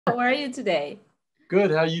How are you today?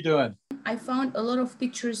 Good. How you doing? I found a lot of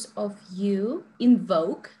pictures of you in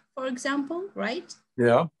Vogue, for example, right?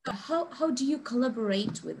 Yeah. How do you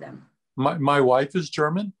collaborate with them? My wife is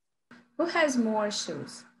German. Who has more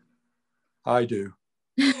shoes? I do.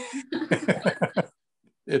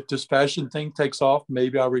 If this fashion thing takes off,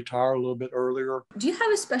 maybe I'll retire a little bit earlier. Do you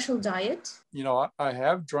have a special diet? I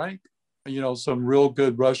have drank, some real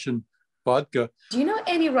good Russian vodka. Do you know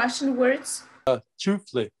any Russian words?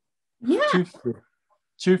 Chufli, Yeah. chufli,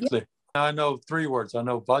 Yeah. chufli. I know three words. I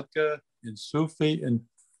know vodka and sufi and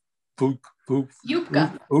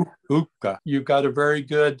Yupka. ukka. You've got a very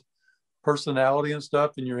good personality and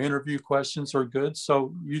stuff, and your interview questions are good.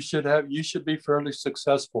 So you should be fairly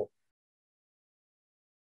successful.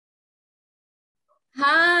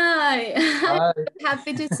 Hi. Hi.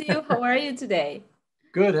 Happy to see you. How are you today?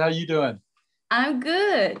 Good. How you doing? I'm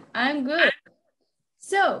good. I'm good.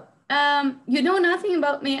 So, you know nothing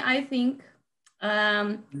about me, I think.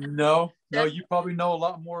 No, you probably know a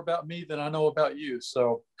lot more about me than I know about you.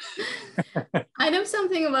 So I know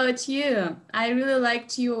something about you. I really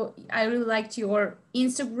liked you. I really liked your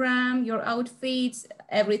Instagram, your outfits,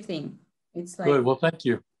 everything. It's like, good. Well, thank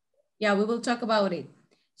you. yeah, we will talk about it.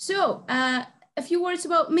 So, a few words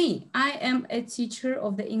about me. I am a teacher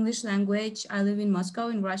of the English language. I live in Moscow,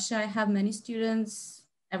 in Russia. I have many students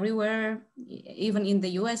everywhere, even in the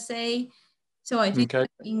USA. So I teach Okay.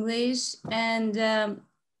 English, and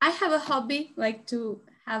I have a hobby, like to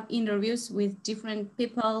have interviews with different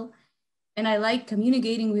people, and I like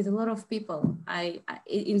communicating with a lot of people. It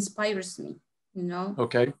inspires me, you know.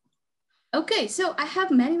 Okay. Okay, so I have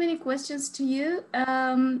many questions to you.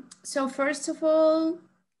 So first of all,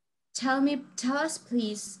 tell us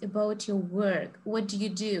please about your work. What do you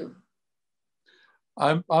do?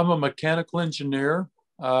 I'm a mechanical engineer.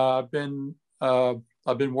 I've been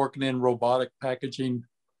working in robotic packaging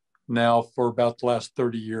now for about the last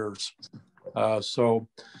 30 years.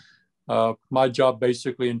 My job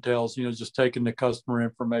basically entails, just taking the customer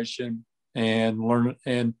information and learn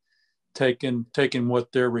and taking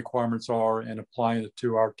what their requirements are and applying it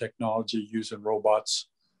to our technology using robots,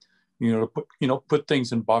 to put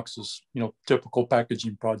things in boxes, typical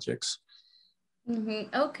packaging projects.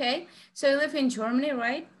 Okay, so you live in Germany,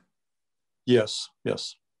 right? Yes,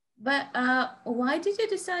 yes. But why did you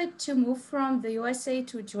decide to move from the USA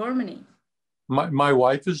to Germany? My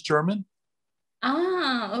wife is German.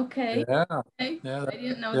 Ah, okay. Yeah, Okay. yeah, I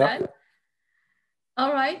didn't know yeah. that.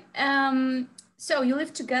 All right. So you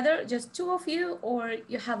live together, just two of you, or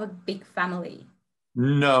you have a big family?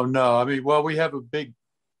 No. I mean, well, we have a big,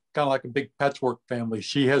 kind of like a big patchwork family.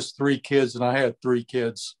 She has three kids, and I had three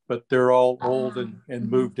kids, but they're all old and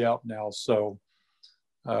moved out now. So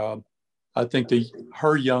um, I think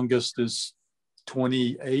her youngest is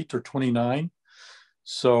 28 or 29.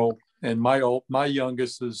 So, and my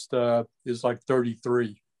youngest is like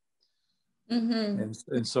 33.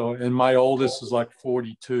 And my oldest is like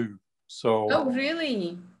 42. So, Oh,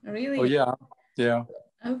 really? oh Really? yeah, yeah.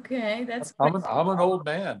 Okay, that's I'm great. an old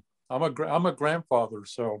man. I'm a grandfather.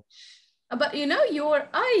 So, But you know, your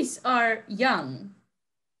eyes are young.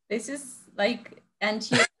 This is like, and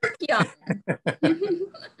you look young.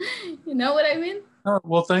 You know what I mean?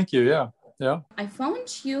 well, thank you. Yeah, yeah. I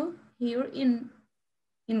found you here in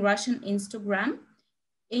Russian Instagram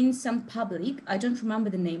in some public. I don't remember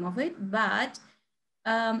the name of it, but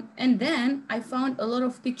and then I found a lot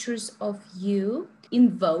of pictures of you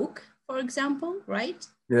in Vogue, for example, right?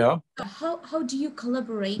 Yeah. How do you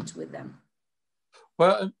collaborate with them?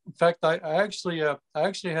 Well, in fact, I actually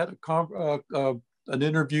had an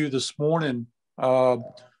interview this morning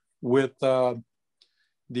with the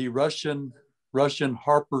Russian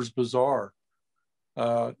Harper's Bazaar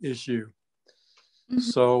issue.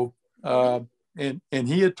 So, and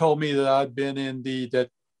he had told me that I'd been in that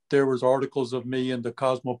there was articles of me in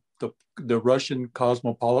the Russian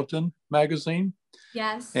Cosmopolitan magazine.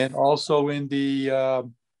 Yes. And also in the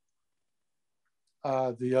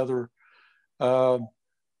other,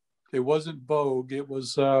 it wasn't Vogue, it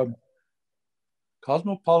was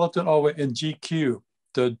Cosmopolitan. Oh, and GQ,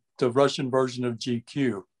 the Russian version of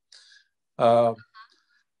GQ. Uh,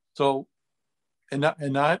 so,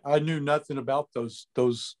 I knew nothing about those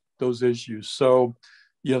issues. So,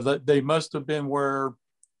 that they must have been where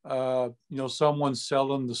someone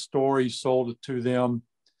selling the story sold it to them.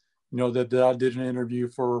 That I did an interview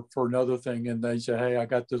for another thing, and they said, "Hey, I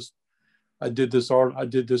did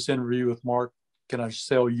this interview with Mark. Can I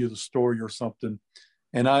sell you the story or something?"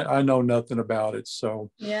 And I know nothing about it.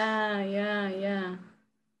 So Yeah.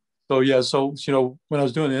 So yeah, so when I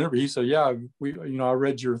was doing the interview, he said, "Yeah, I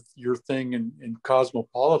read your thing in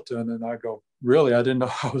Cosmopolitan," and I go, "Really? I didn't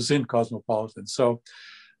know I was in Cosmopolitan." So,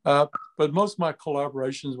 uh, but most of my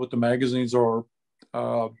collaborations with the magazines are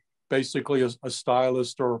uh, basically a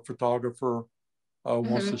stylist or a photographer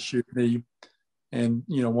wants to Mm-hmm. shoot me, and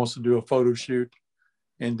wants to do a photo shoot,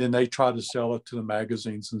 and then they try to sell it to the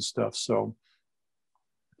magazines and stuff. So,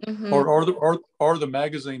 Mm-hmm. or the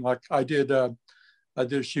magazine, like I did a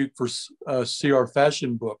shoot for CR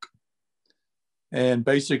Fashion Book, and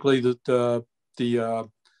basically the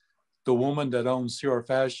the woman that owns CR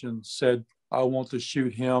Fashion said, "I want to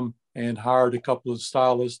shoot him," and hired a couple of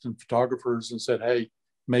stylists and photographers and said, "Hey,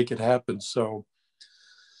 make it happen." So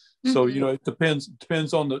Mm-hmm. it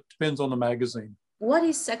depends on the magazine. What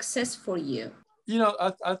is success for you?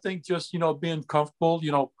 I think just being comfortable,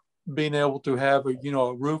 being able to have a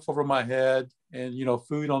roof over my head and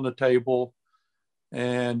food on the table,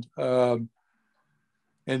 and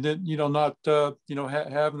then not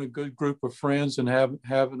having a good group of friends and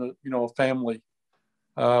having a family.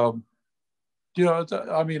 um,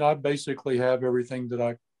 I mean, I basically have everything that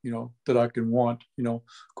I can want. Of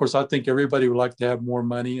course, I think everybody would like to have more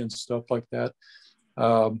money and stuff like that.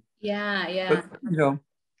 um, Yeah, but yeah.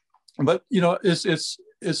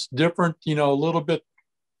 it's different, a little bit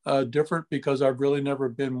different, because I've really never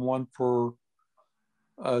been one for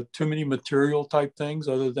too many material type things,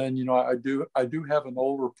 other than I do have an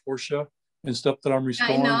older Porsche and stuff that I'm I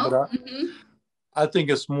restoring, but know. I think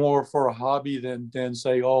it's more for a hobby than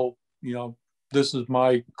say, oh, this is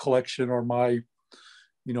my collection or my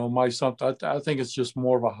something. I think it's just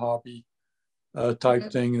more of a hobby type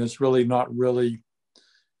Mm-hmm. thing, and it's really not really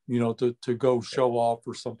to go show off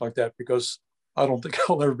or something like that, because I don't think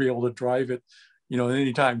I'll ever be able to drive it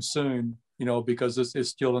anytime soon, because it's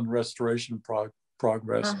still in restoration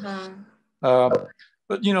progress. Uh-huh. Um,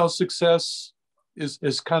 but success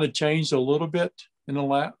is kind of changed a little bit in the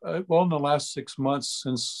last 6 months,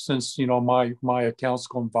 since my account's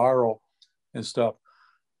gone viral and stuff.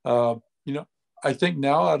 Uh, you know, I think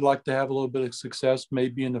now I'd like to have a little bit of success,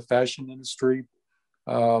 maybe in the fashion industry.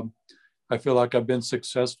 Um, I feel like I've been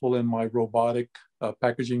successful in my robotic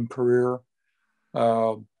packaging career.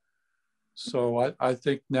 Um, so I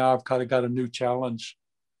think now I've kind of got a new challenge,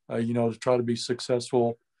 to try to be successful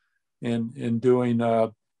in doing,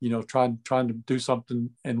 trying to do something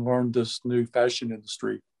and learn this new fashion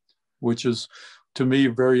industry, which is to me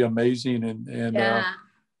very amazing, and Yeah.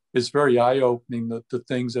 it's very eye opening, the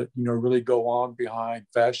things that really go on behind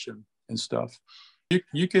fashion and stuff.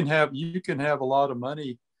 You can have a lot of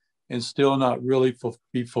money and still not really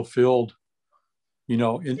be fulfilled, in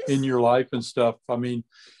This your life and stuff. I mean,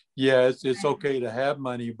 yeah, it's okay to have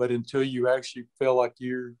money, but until you actually feel like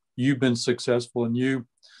you've been successful, and you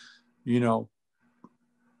know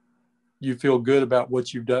you feel good about what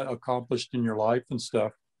you've done accomplished in your life and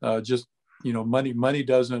stuff. Just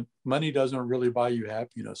money doesn't really buy you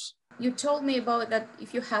happiness. you told me about that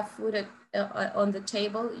if you have food on the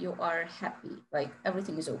table, you are happy, like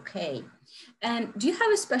everything is okay. And do you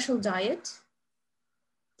have a special diet?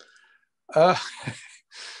 uh,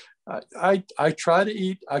 I try to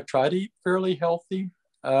eat fairly healthy,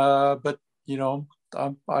 but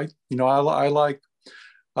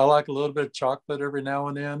I like a little bit of chocolate every now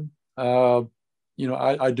and then.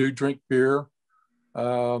 I do drink beer.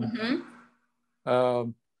 Um, Mm-hmm.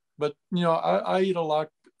 um, but I eat a lot.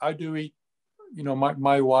 I do eat.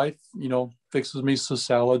 My wife fixes me some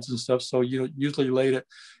salads and stuff. So usually late at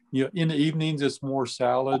in the evenings it's more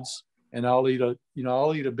salads, and I'll eat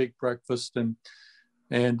a big breakfast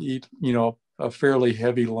and eat a fairly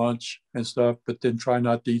heavy lunch and stuff, but then try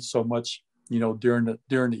not to eat so much during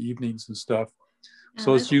the evenings and stuff.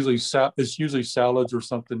 So it's That's usually salads or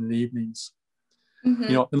something in the evenings.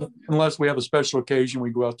 mm-hmm. Unless we have a special occasion,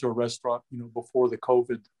 we go out to a restaurant. Before the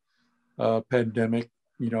COVID pandemic,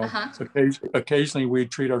 Uh-huh. so occasionally we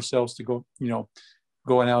treat ourselves to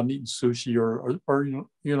going out and eating sushi or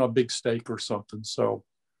a big steak or something. So,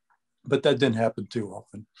 but that didn't happen too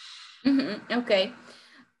often. Mm-hmm. Okay.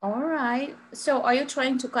 All right. So are you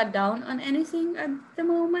trying to cut down on anything at the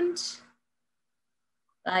moment?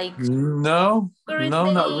 Like No, sugary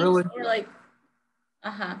no, not things really. or like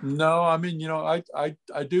uh-huh. No, I mean,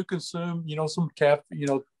 I do consume, some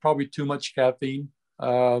caffeine, probably too much caffeine.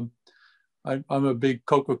 Um, I'm a big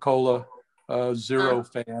Coca-Cola Zero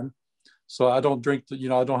fan. So I don't drink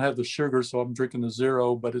I don't have the sugar, so I'm drinking the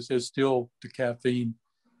zero, but it's still the caffeine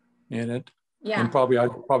in it. And Yeah. I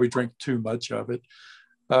probably drink too much of it.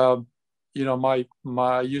 Um,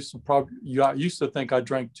 I used to think I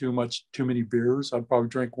drank too many beers. I'd probably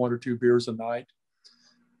drink one or two beers a night.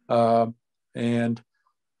 Um, and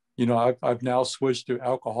I've now switched to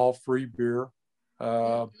alcohol-free beer,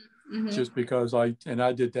 just because I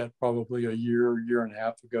did that probably a year and a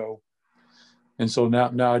half ago. And so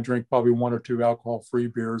now I drink probably one or two alcohol-free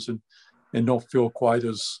beers and don't feel quite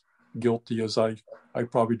as guilty as I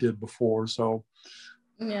probably did before. So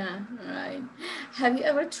Yeah, right. Have you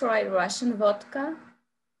ever tried Russian vodka?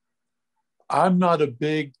 I'm not a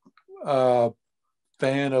big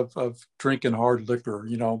fan of drinking hard liquor.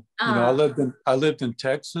 Ah, I lived in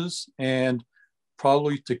Texas, and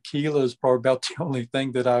probably tequila is probably about the only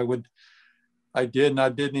thing that I did, and I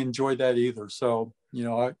didn't enjoy that either. So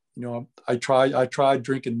I tried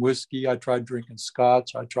drinking whiskey, I tried drinking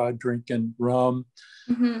scotch, I tried drinking rum,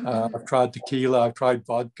 I've tried tequila, I've tried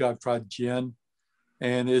vodka, I've tried gin,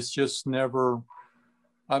 and it's just never.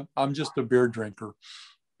 I'm just a beer drinker.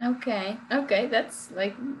 okay. Okay, that's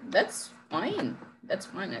fine. That's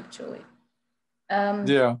fine actually.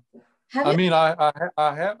 Yeah. Have I you? mean, I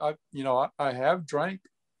have drank,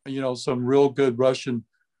 some real good Russian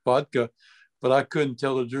vodka, but I couldn't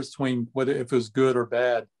tell the difference between whether if it was good or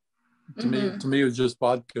bad. To me, it was just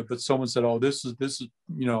vodka. But someone said, "Oh, this is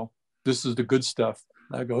the good stuff."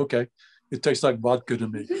 And I go, "Okay, it tastes like vodka to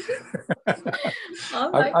me."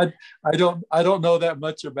 All right. I don't know that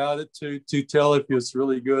much about it to tell if it's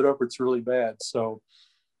really good or if it's really bad. So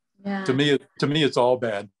to Yeah. me, it's all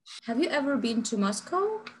bad. Have you ever been to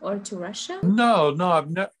Moscow or to Russia? No,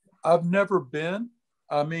 I've never been.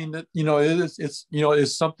 I mean,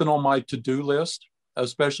 it's something on my to-do list,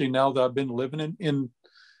 especially now that I've been living in.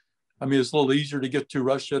 I mean, it's a little easier to get to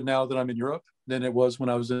Russia now that I'm in Europe than it was when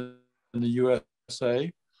I was in the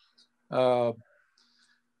USA. Uh,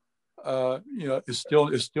 it's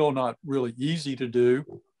still not really easy to do.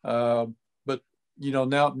 But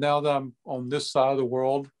now that I'm on this side of the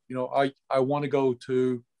world, I want to go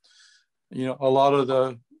to a lot of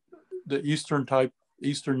the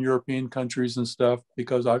Eastern European countries and stuff,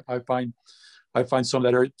 because I find some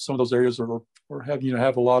of those areas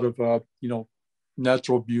have a lot of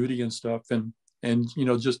natural beauty and stuff, and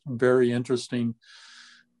just very interesting,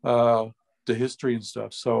 the history and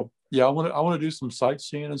stuff. So yeah, I want to do some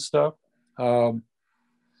sightseeing and stuff. Um,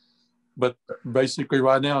 but basically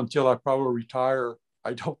right now, until I probably retire,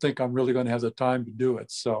 I don't think I'm really going to have the time to do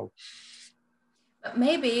it. So But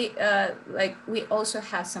maybe like we also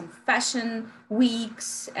have some fashion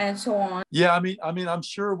weeks and so on. yeah, I mean, I'm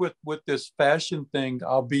sure with this fashion thing,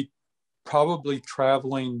 I'll be probably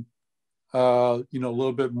traveling, a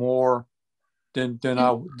little bit more than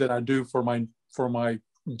I do for my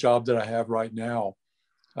job that I have right now.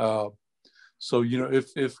 Uh, so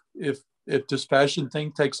if this fashion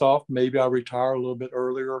thing takes off, maybe I'll retire a little bit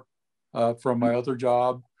earlier from my other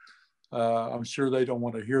job. I'm sure they don't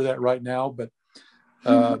want to hear that right now, but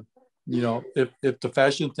uh, if the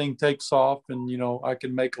fashion thing takes off and I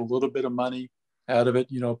can make a little bit of money out of it,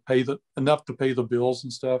 pay enough to pay the bills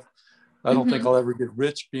and stuff. I don't think I'll ever get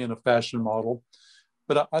rich being a fashion model,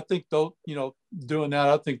 but I think though, doing that,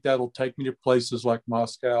 I think that'll take me to places like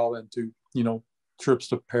Moscow and to, trips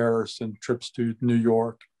to Paris and trips to New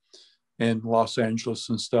York and Los Angeles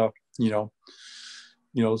and stuff,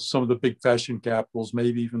 some of the big fashion capitals,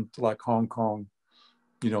 maybe even to like Hong Kong,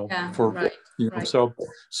 Yeah, for, right, right. so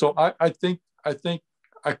I think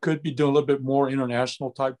I could be doing a little bit more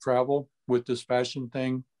international type travel with this fashion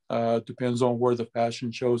thing. Depends on where the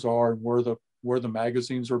fashion shows are and where the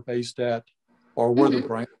magazines are based at, or where the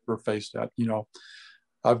brands are based at.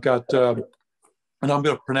 I've got, and I'm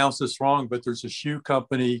going to pronounce this wrong, but there's a shoe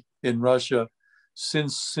company in Russia,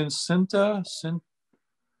 Sinta.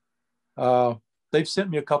 Uh, they've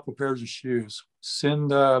sent me a couple of pairs of shoes.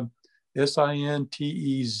 Sinta,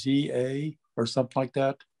 Sinteza, or something like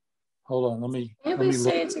that. Hold on, let me Can you let me please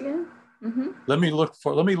look. say it again? Let me look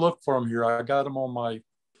for them here. I got them on my,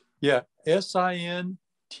 yeah, Sintezia.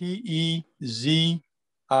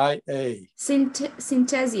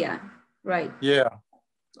 Synthesia, right. Yeah,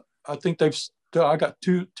 I think I got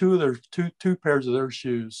two of their two pairs of their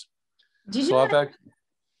shoes. Did So you I've like? actually,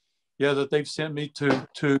 yeah, that they've sent me to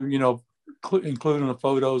including the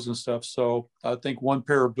photos and stuff. So I think one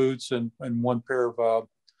pair of boots and one pair of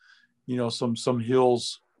some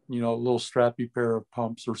heels, a little strappy pair of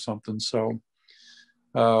pumps or something.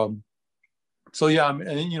 Um, so yeah,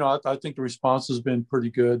 and I think the response has been pretty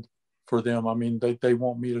good for them. I mean, they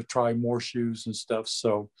want me to try more shoes and stuff.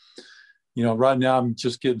 So right now I'm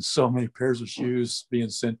just getting so many pairs of shoes being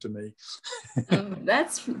sent to me.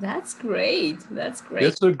 That's great. That's great.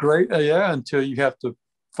 It's a great, yeah, until you have to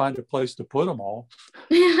find a place to put them all.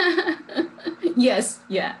 Yes,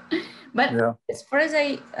 yeah. But Yeah. as far as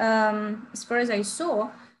I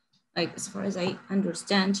saw, Like, as far as I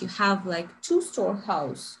understand, you have like two-store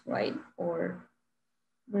house, right? Or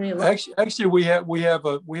very large. Actually, we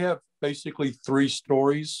have basically 3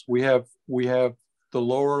 stories. We have the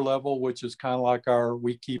lower level, which is kind of like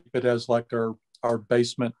we keep it as like our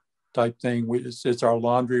basement type thing. It's our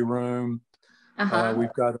laundry room. Uh-huh.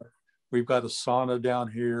 We've got a sauna down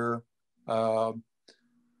here, um,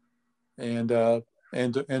 and of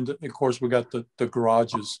course we got the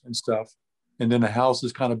garages and stuff. And then the house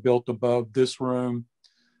is kind of built above this room,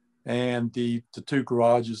 and the 2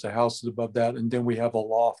 garages. The house is above that, and then we have a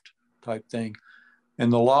loft type thing.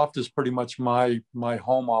 And the loft is pretty much my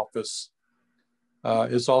home office.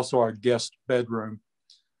 It's also our guest bedroom.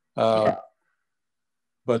 Uh, Yeah.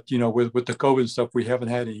 but with the COVID stuff, we haven't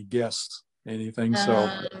had any guests, anything. So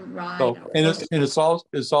Right. so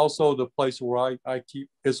it's also the place where I keep.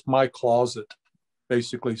 It's my closet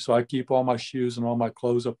basically. So I keep all my shoes and all my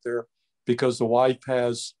clothes up there because the wife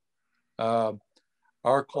has uh,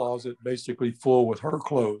 our closet basically full with her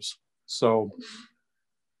clothes. So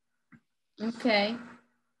Okay.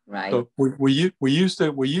 Right. so we used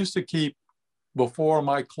to keep, before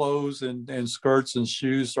my clothes and skirts and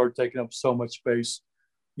shoes started taking up so much space.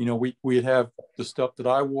 We'd have the stuff that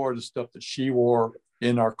I wore, the stuff that she wore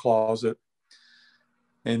in our closet,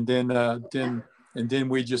 and then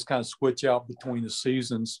we just kind of switch out between the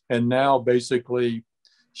seasons. And now basically,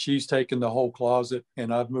 she's taken the whole closet,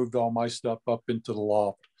 and I've moved all my stuff up into the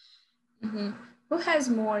loft. Mm-hmm. Who has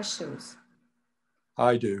more shoes?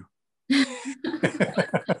 I do.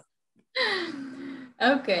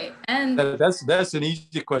 Okay. And That's an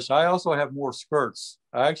easy question. I also have more skirts.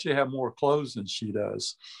 I actually have more clothes than she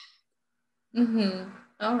does. mm-hmm.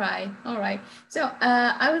 All right. All right. So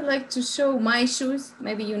I would like to show my shoes.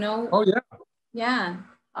 Maybe you know. Oh yeah. Yeah.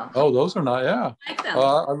 Oh, those are not. Yeah. I like them.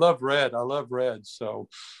 I love red. I love red. So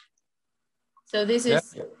So this yeah.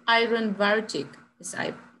 is iron Vartic, as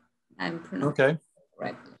I'm pronouncing Okay.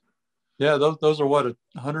 correctly. Yeah. Those are what,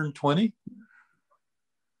 120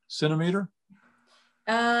 centimeter.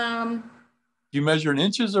 Um, Do you measure in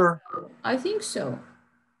inches or I think so.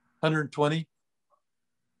 120?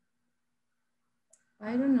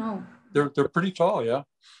 I don't know. They're pretty tall. Yeah.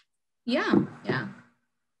 Yeah, yeah.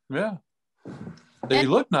 Yeah. They And,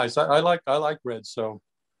 look nice. I like red. So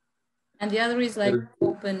and the other is like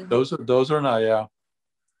open, those are not. Yeah.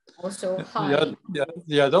 also Yeah. high.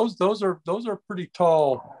 Yeah. Those are pretty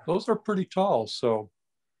tall. Those are pretty tall. So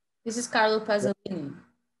This is Carlo yeah. Pasolini.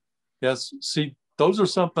 Yes. See, those are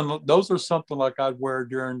something like I'd wear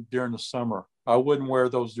during the summer. I wouldn't wear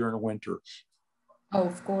those during the winter. Oh,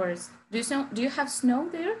 of course. Do you have snow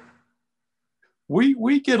there?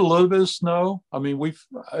 We get a little bit of snow. I mean,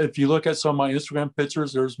 if you look at some of my Instagram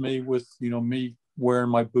pictures, there's me with me wearing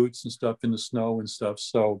my boots and stuff in the snow and stuff.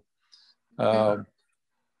 So Mm.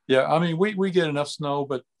 yeah, I mean, we get enough snow,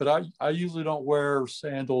 but I usually don't wear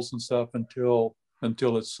sandals and stuff until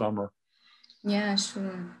it's summer. Yeah,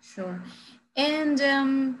 sure, sure.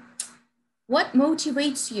 And what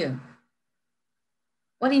motivates you?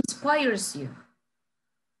 What inspires you?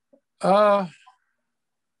 Uh,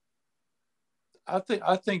 I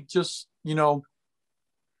think just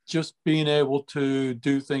being able to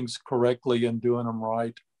do things correctly and doing them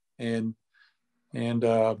right, and and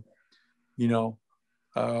you know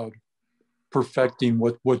uh, perfecting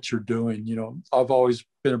what you're doing. I've always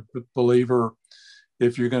been a believer.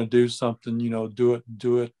 If you're going to do something, do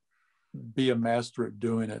it, be a master at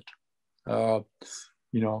doing it. Uh,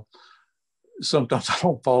 you know, Sometimes I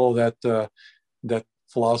don't follow that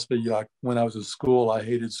philosophy. Like when I was in school, I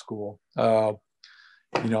hated school.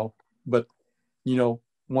 You know, but you know,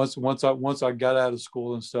 once I got out of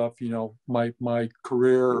school and stuff, my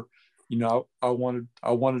career, I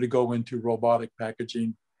wanted to go into robotic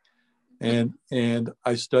packaging, and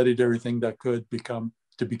I studied everything that could become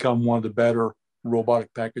one of the better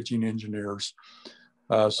robotic packaging engineers.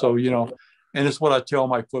 And it's what I tell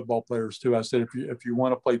my football players too. I said, if you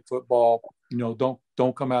want to play football,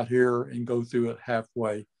 don't come out here and go through it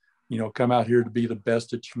halfway. Come out here to be the best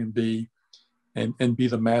that you can be, and be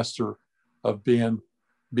the master of being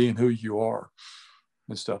who you are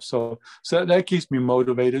and stuff. So that keeps me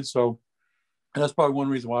motivated. So, and that's probably one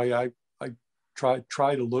reason why I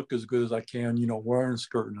try to look as good as I can. Wearing a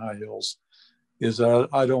skirt and high heels is that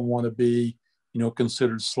I don't want to be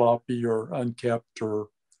considered sloppy or unkept or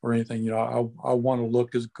anything. I want to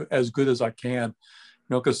look as good as I can.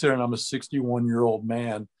 Considering I'm a 61-year-old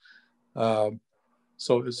man.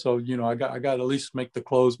 So I got to at least make the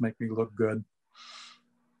clothes make me look good.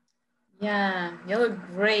 Yeah, you look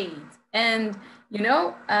great. And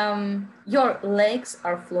your legs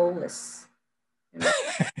are flawless.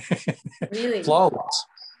 Really Flawless.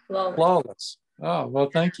 Flawless. Flawless. Oh, well,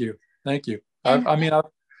 thank you. Thank you. And I mean,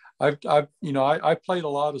 I played a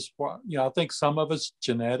lot of sport. I think some of it's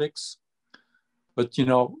genetics, but,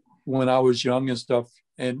 when I was young and stuff,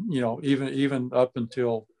 and, even up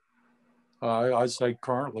until, I'd say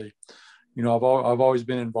currently, I've always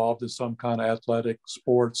been involved in some kind of athletic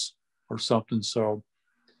sports or something. So,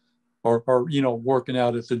 or working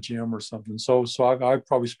out at the gym or something. So I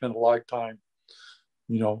probably spent a lifetime,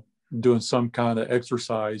 you know, doing some kind of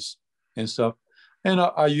exercise and stuff. And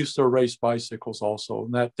I used to race bicycles also,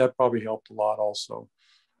 and that probably helped a lot also.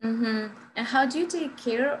 and how do you take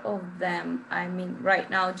care of them? I mean, right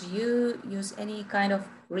now, do you use any kind of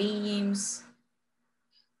creams?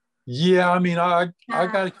 Yeah, I mean, Yeah.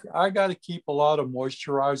 I got to keep a lot of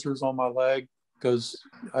moisturizers on my leg because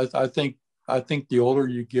I think the older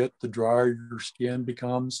you get, the drier your skin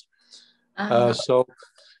becomes. Uh-huh.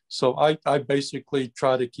 So I basically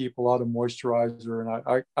try to keep a lot of moisturizer, and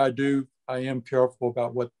I am careful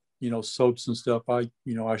about what soaps and stuff I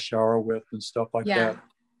shower with and stuff like Yeah.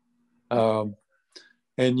 that. Um,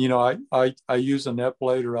 and I use a net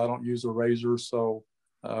blade, or I don't use a razor, so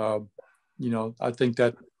I think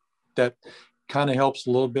that kind of helps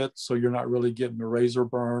a little bit, so you're not really getting a razor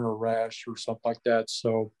burn or rash or something like that.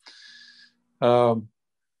 Um,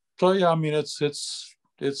 so yeah, I mean it's a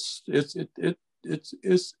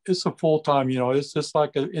full time. It's just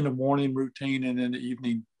like in the morning routine and in the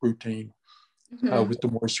evening routine Mhm. with the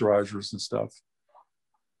moisturizers and stuff.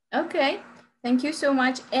 Okay, thank you so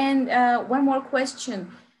much. And one more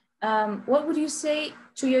question. What would you say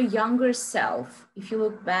to your younger self if you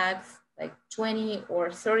look back like 20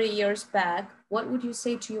 or 30 years back? What would you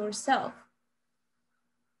say to yourself?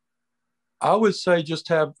 I would say just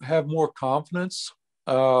have more confidence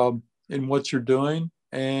in what you're doing,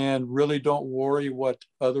 and really don't worry what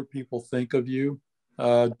other people think of you.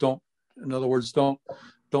 Don't, in other words,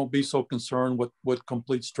 don't be so concerned what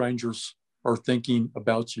complete strangers are thinking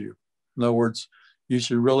about you. In other words, you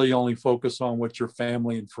should really only focus on what your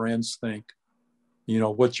family and friends think.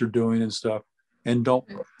 What you're doing and stuff, and don't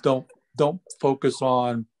don't focus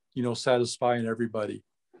on satisfying everybody.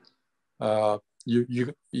 Uh,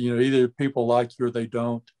 either people like you or they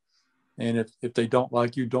don't, and if they don't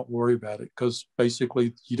like you, don't worry about it, because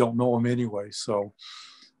basically you don't know them anyway. So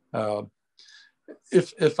uh,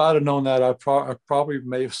 if I'd have known that, I probably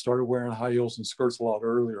may have started wearing high heels and skirts a lot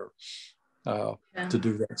earlier uh, Yeah. to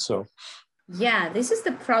do that. So Yeah, this is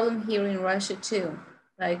the problem here in Russia too.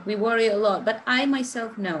 Like we worry a lot, but I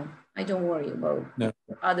myself know I don't worry about no,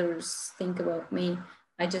 what others think about me.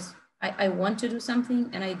 I want to do something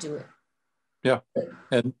and I do it. yeah,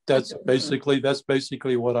 and That's the only thing. that's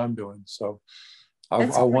basically what I'm doing. So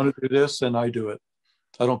That's I great. want to do this, and I do it.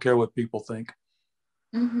 I don't care what people think.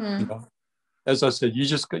 You Mm-hmm. know, as I said, you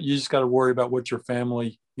just got to worry about what your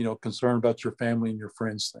family, concerned about your family and your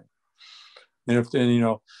friends think. And if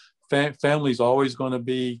then family's always going to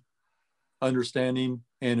be understanding,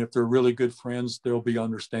 and if they're really good friends, they'll be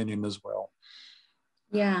understanding as well.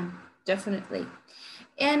 Yeah, definitely.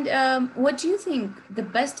 And what do you think the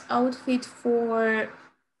best outfit for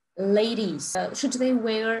ladies? Should they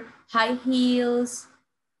wear high heels,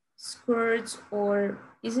 skirts, or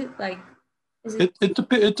is it?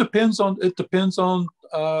 It depends on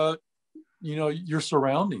your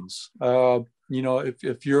surroundings.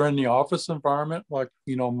 If you're in the office environment, like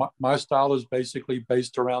my style is basically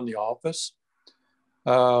based around the office.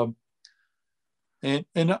 Um, and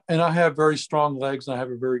I have very strong legs, and I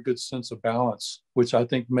have a very good sense of balance, which I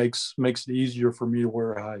think makes it easier for me to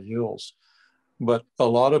wear high heels. But a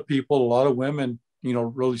lot of people, a lot of women,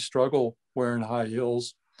 really struggle wearing high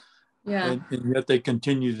heels, Yeah. and yet they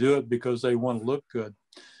continue to do it because they want to look good.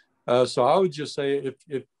 So I would just say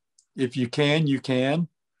if you can, you can.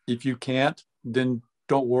 If you can't, then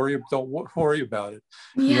don't worry about it.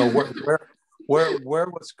 You know, Yeah. wear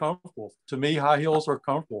what's comfortable. To me, high heels are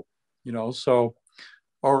comfortable. So,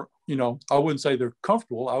 or I wouldn't say they're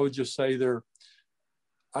comfortable. I would just say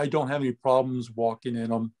I don't have any problems walking in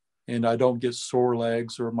them, and I don't get sore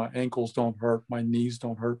legs, or my ankles don't hurt, my knees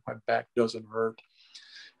don't hurt, my back doesn't hurt.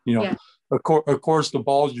 You know, Yeah. of course, the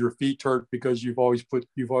balls of your feet hurt because you've always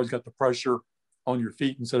got the pressure on your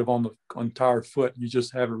feet instead of on the entire foot. You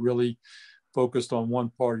just have it really focused on one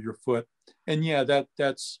part of your foot. And yeah,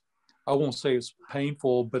 that's I won't say it's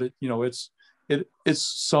painful, but it's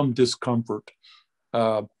some discomfort.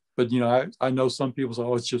 Uh, but I know some people say,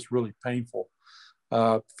 oh, it's just really painful.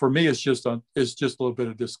 For me, it's just a little bit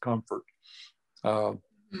of discomfort. Uh,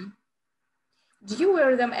 Mhm. Do you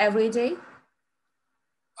wear them every day?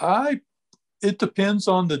 I It depends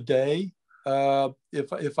on the day.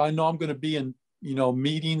 If I know I'm going to be in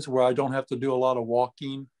meetings where I don't have to do a lot of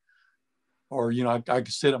walking, or I can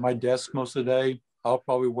sit at my desk most of the day. I'll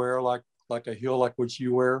probably wear like a heel like what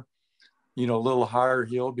you wear, a little higher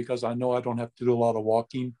heel, because I know I don't have to do a lot of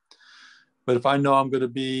walking. But if I know I'm going to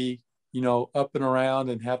be, up and around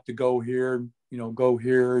and have to go here, go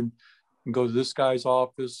here and go to this guy's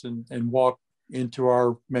office and walk into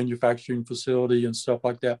our manufacturing facility and stuff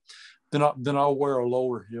like that, then I'll wear a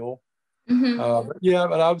lower heel. Mm-hmm.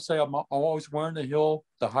 But I would say I'm always wearing the heel.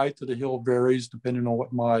 The height of the heel varies depending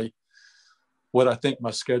on what I think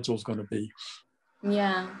my schedule is going to be.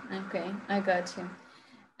 Yeah. Okay. I got you.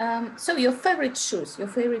 So your favorite shoes, your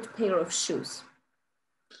favorite pair of shoes?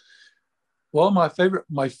 Well, my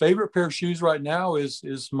favorite pair of shoes right now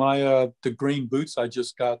is my the green boots I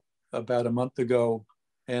just got about a month ago,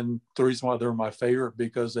 and the reason why they're my favorite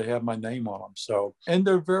because they have my name on them. So, and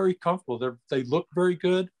they're very comfortable. They look very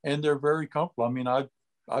good and they're very comfortable. I mean, I'd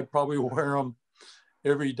probably wear them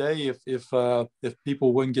every day if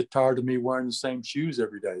people wouldn't get tired of me wearing the same shoes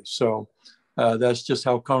every day. So that's just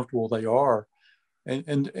how comfortable they are,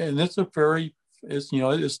 and it's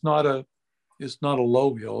it's not a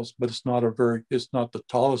low heel, but it's not the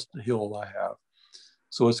tallest heel I have.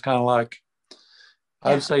 So it's kind of like,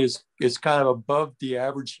 I would say it's kind of above the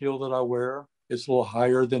average heel that I wear. It's a little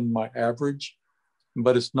higher than my average,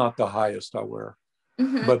 but it's not the highest I wear.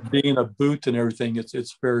 Mm-hmm. But being a boot and everything,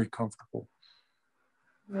 it's very comfortable.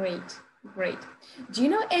 Great. Do you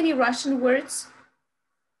know any Russian words?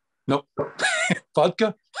 Nope.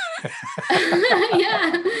 Vodka?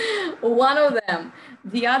 Yeah, one of them.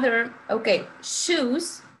 The other, okay,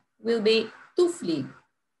 shoes will be туфли.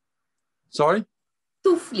 Sorry?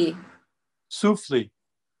 Туфли. Souffle.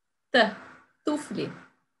 Туфли.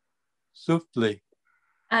 Souffle.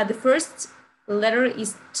 The first letter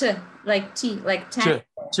is T, like T, like tang.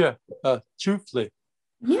 Chufle.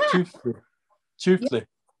 Yeah. Chufle.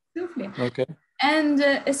 Туфли. Okay. And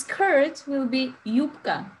a skirt will be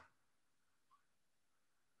юбка.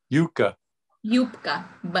 Yuka. Юбка.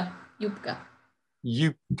 Юбка.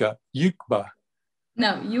 Yukba.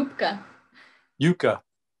 No, юбка. Yuka.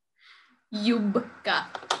 Юбка.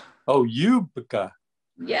 Oh, Yubka.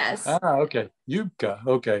 Yes. Okay. Yubka.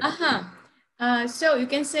 Okay. So you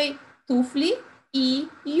can say туфли и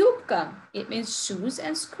юбка. It means shoes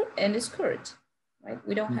and a skirt, right?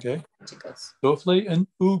 We don't have articles. Tuffle and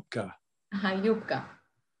Ubka. Юбка.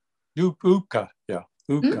 Ubka. Yeah.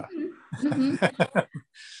 Ubka.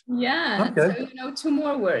 Yeah. Okay. So you know 2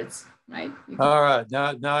 more words, right? All right.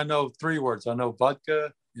 Now I know 3 words. I know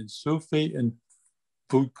vodka and Sufi and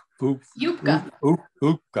Yupka.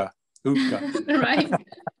 Ubka. Right.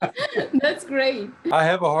 That's great. I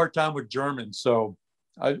have a hard time with German, so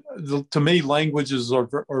to me, languages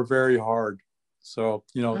are very hard. So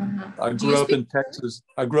I grew up in Texas.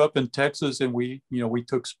 And we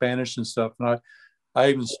took Spanish and stuff, and I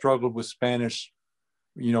even struggled with Spanish,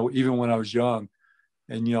 even when I was young.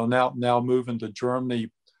 And now moving to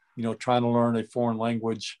Germany, trying to learn a foreign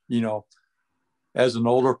language, as an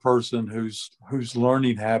older person whose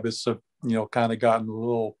learning habits have kind of gotten a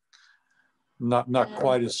little not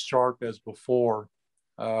quite as sharp as before.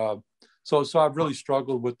 So I've really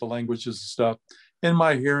struggled with the languages and stuff. In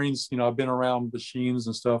my hearings, I've been around machines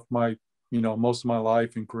and stuff most of my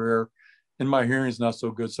life and career, and my hearing's not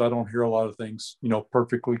so good, so I don't hear a lot of things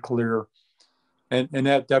perfectly clear, and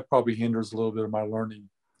that probably hinders a little bit of my learning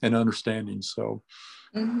and understanding. So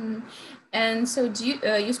And so do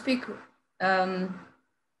you speak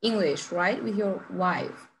English, right, with your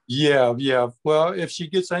wife? Yeah. Well, if she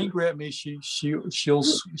gets angry at me, she'll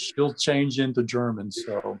change into German.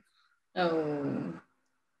 So. Oh.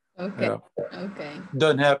 Okay. Yeah. Okay.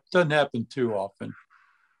 Doesn't happen too often.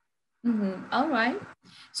 All right.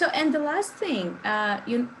 So, and the last thing,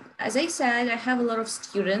 as I said, I have a lot of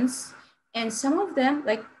students, and some of them,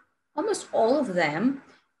 like almost all of them,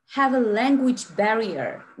 have a language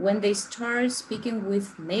barrier when they start speaking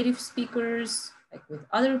with native speakers, like with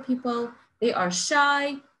other people. They are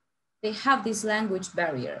shy. They have this language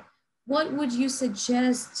barrier. What would you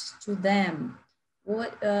suggest to them?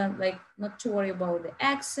 What, like, not to worry about the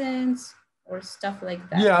accents or stuff like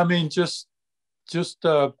that? Yeah, I mean, just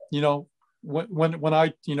when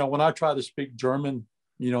I try to speak German,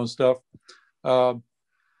 and stuff, I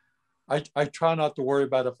try not to worry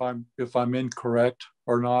about if I'm incorrect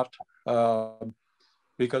or not,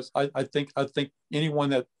 because I think anyone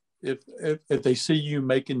that if they see you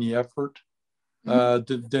making the effort,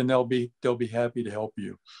 then they'll be happy to help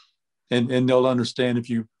you, and they'll understand if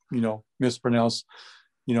you mispronounce.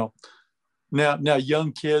 Now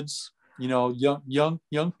young kids,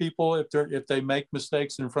 young people, if they make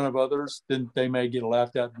mistakes in front of others, then they may get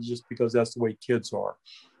laughed at just because that's the way kids are.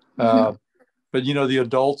 but you know, the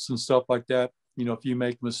adults and stuff like that, you know, if you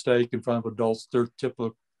make a mistake in front of adults, they're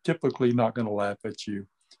typically not going to laugh at you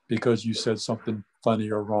because you said something funny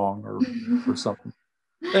or wrong or something.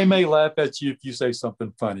 They may laugh at you if you say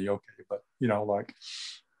something funny, okay, but you know, like.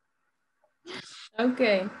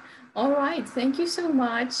 Okay. All right. Thank you so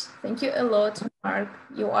much. Thank you a lot, Mark.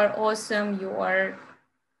 You are awesome. You are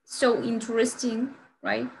so interesting,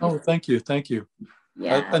 right? Oh, thank you. Thank you.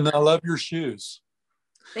 Yeah. And I love your shoes.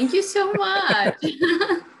 Thank you so much.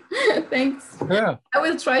 Thanks. Yeah. I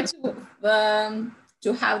will try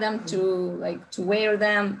to have them to wear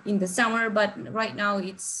them in the summer, but right now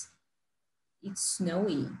it's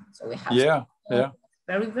snowy, so we have Yeah. Yeah.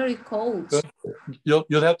 very, very cold. Good.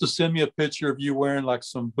 You'll have to send me a picture of you wearing like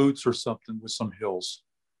some boots or something with some heels.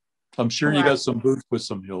 I'm sure you got some boots with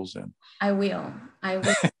some heels in. I will.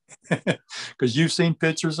 Because you've seen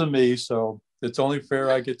pictures of me, so it's only fair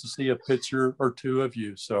I get to see a picture or two of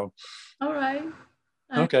you. So, all right.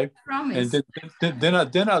 Okay. I promise. And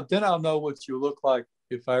then I'll know what you look like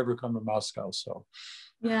if I ever come to Moscow. So.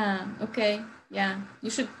 Yeah. Okay. Yeah. You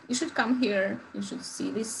should come here. You should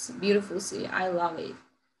see this beautiful city. I love it.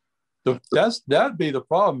 That'd be the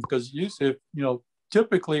problem because if you know,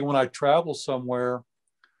 typically when I travel somewhere,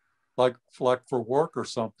 like for work or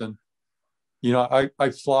something, you know, I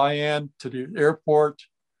fly in to the airport,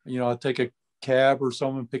 you know, I take a cab or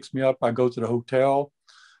someone picks me up, I go to the hotel,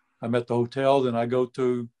 I'm at the hotel, then I go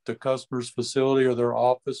to the customer's facility or their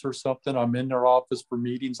office or something. I'm in their office for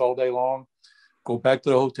meetings all day long, go back to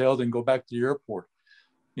the hotel, then go back to the airport.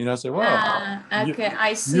 You know, I say, well, okay,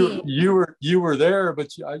 I see. You were there,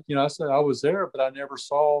 but you know, I said I was there, but I never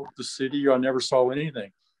saw the city or I never saw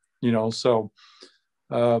anything. You know, so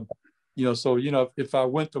if I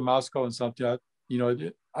went to Moscow and something,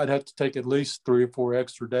 I'd have to take at least 3 or 4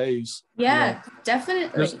 extra days. Yeah,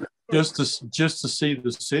 definitely. Just to see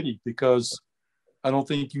the city, because I don't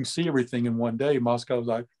think you can see everything in one day. Moscow,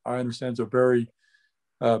 I understand, is a very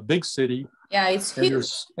big city. Yeah, it's huge.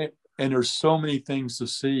 And there's so many things to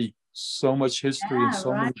see, so much history, and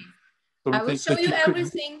so many. I will show you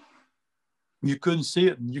everything. You couldn't see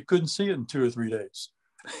it. You couldn't see it in 2 or 3 days.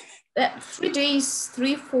 3 days,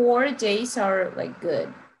 3, 4 days are like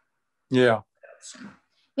good. Yeah.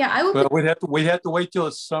 Yeah, I will. Well, we'd have to wait till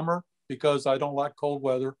it's summer because I don't like cold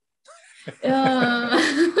weather.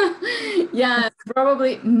 Yeah,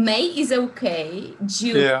 probably May is okay.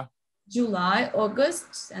 June, yeah. July,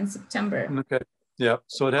 August, and September. Okay. Yeah.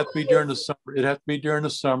 So it had to be during the summer. It had to be during the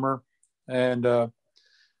summer, and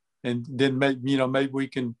then maybe we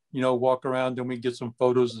can walk around and we get some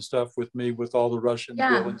photos and stuff with me with all the Russian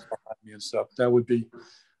buildings behind me and stuff. That would be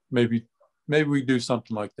maybe we do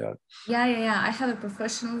something like that. Yeah. I have a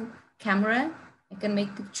professional camera. I can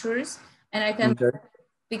make pictures and I can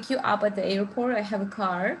pick you up at the airport. I have a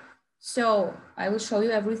car, so I will show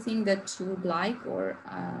you everything that you would like, or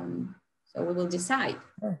so we will decide.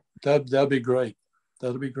 That'd be great.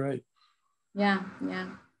 That'll be great. Yeah.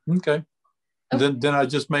 Okay. Then I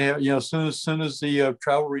just may have, as soon as the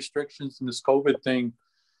travel restrictions and this COVID thing,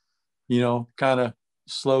 kind of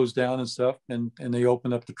slows down and stuff, and they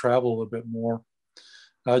open up the travel a little bit more,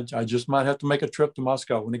 I just might have to make a trip to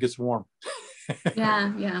Moscow when it gets warm.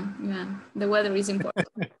 Yeah. The weather is important.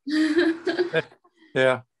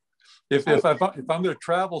 Yeah. If I'm going to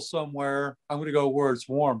travel somewhere, I'm going to go where it's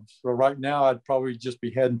warm. So right now, I'd probably just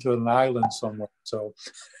be heading to an island somewhere. So.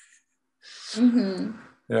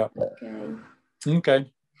 Yeah.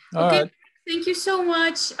 Okay. All right. Thank you so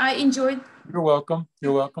much. I enjoyed. You're welcome.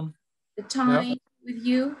 You're welcome. The time with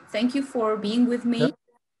you. Thank you for being with me.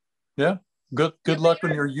 Yeah. Good luck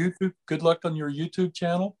on your YouTube. Good luck on your YouTube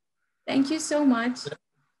channel. Thank you so much.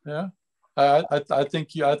 Yeah. I think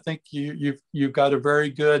you've got a very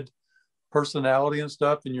good personality and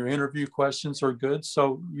stuff, and your interview questions are good.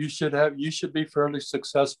 So you should be fairly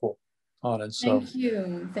successful on it. So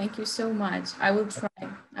thank you so much. I will try.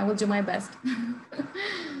 I will do my best.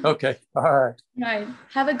 Okay. All right.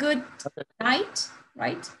 Have a good night.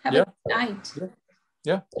 Right. Have a good night.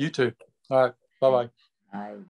 Yeah. You too. All right. Bye-bye. Bye.